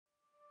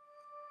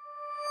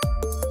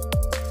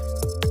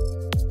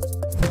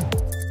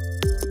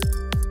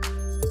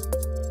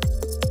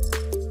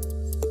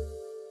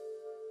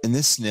In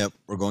this snip,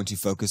 we're going to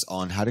focus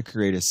on how to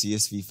create a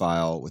CSV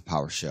file with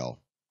PowerShell.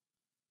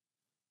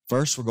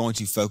 First, we're going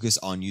to focus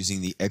on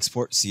using the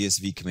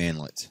Export-Csv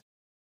commandlet.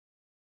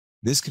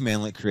 This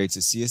commandlet creates a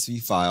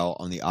CSV file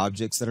on the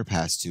objects that are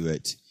passed to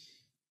it.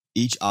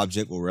 Each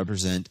object will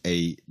represent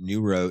a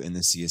new row in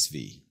the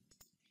CSV.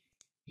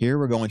 Here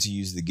we're going to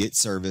use the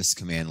getService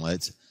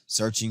commandlet,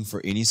 searching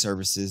for any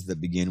services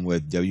that begin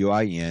with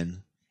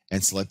WIN,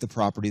 and select the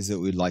properties that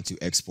we'd like to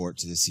export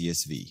to the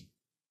CSV.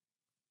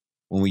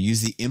 When we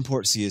use the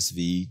import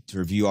CSV to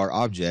review our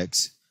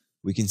objects,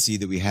 we can see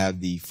that we have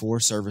the 4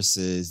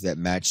 services that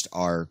matched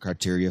our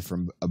criteria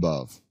from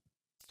above.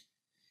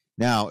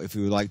 Now, if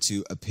we would like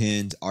to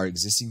append our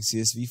existing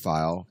CSV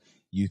file,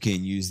 you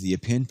can use the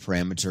append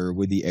parameter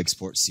with the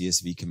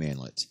Export-Csv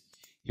commandlet.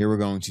 Here we're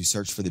going to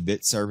search for the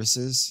bit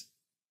services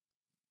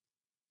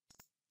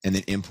and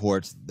then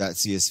import that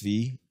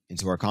CSV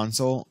into our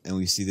console, and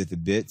we see that the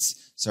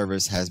bits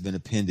service has been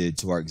appended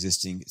to our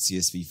existing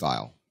CSV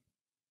file.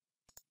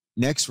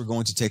 Next, we're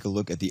going to take a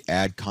look at the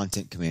Add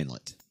Content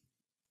commandlet.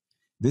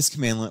 This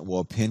commandlet will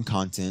append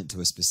content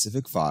to a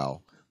specific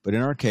file, but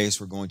in our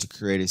case, we're going to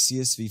create a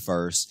CSV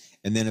first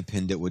and then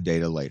append it with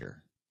data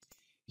later.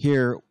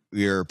 Here,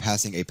 we are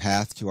passing a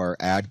path to our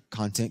Add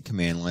Content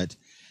commandlet,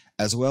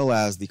 as well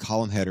as the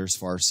column headers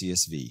for our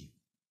CSV.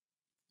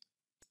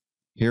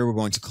 Here, we're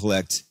going to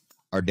collect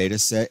our data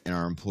set and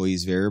our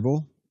employees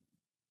variable.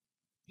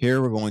 Here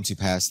we're going to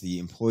pass the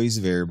employees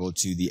variable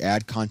to the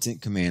add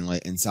content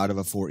commandlet inside of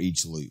a for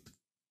each loop.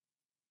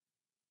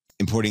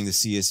 Importing the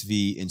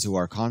CSV into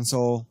our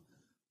console,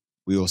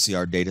 we will see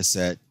our data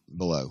set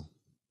below.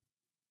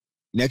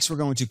 Next, we're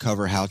going to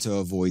cover how to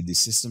avoid the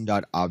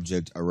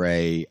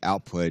system.object_array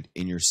output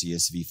in your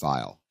CSV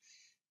file.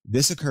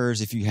 This occurs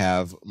if you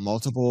have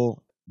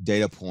multiple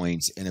data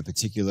points in a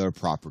particular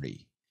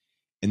property.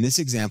 In this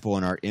example,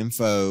 in our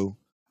info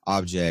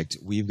object,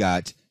 we've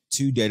got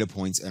 2 data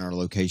points in our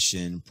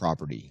location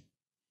property.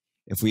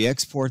 If we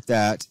export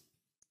that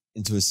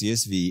into a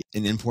CSV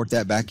and import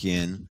that back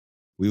in,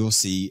 we will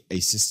see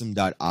a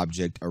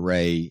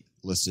system.object_array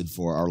listed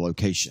for our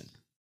location.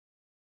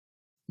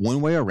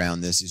 One way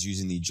around this is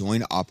using the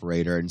join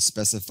operator and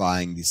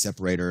specifying the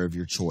separator of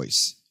your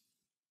choice.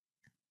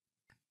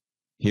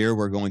 Here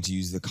we're going to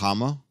use the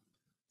comma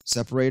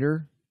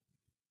separator,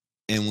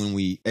 and when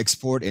we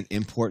export and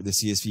import the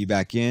CSV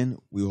back in,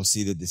 we will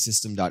see that the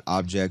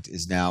system.object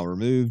is now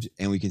removed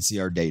and we can see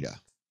our data.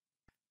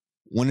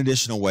 One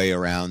additional way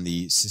around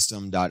the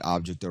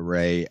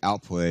system.object_array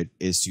output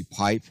is to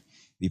pipe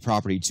the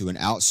property to an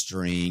out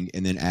string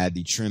and then add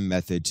the trim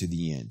method to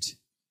the end.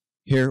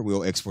 Here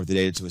we'll export the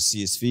data to a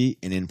CSV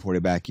and import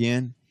it back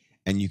in,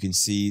 and you can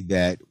see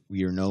that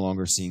we are no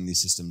longer seeing the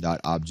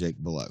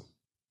system.object below.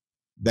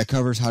 That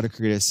covers how to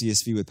create a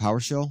CSV with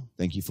PowerShell.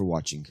 Thank you for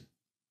watching.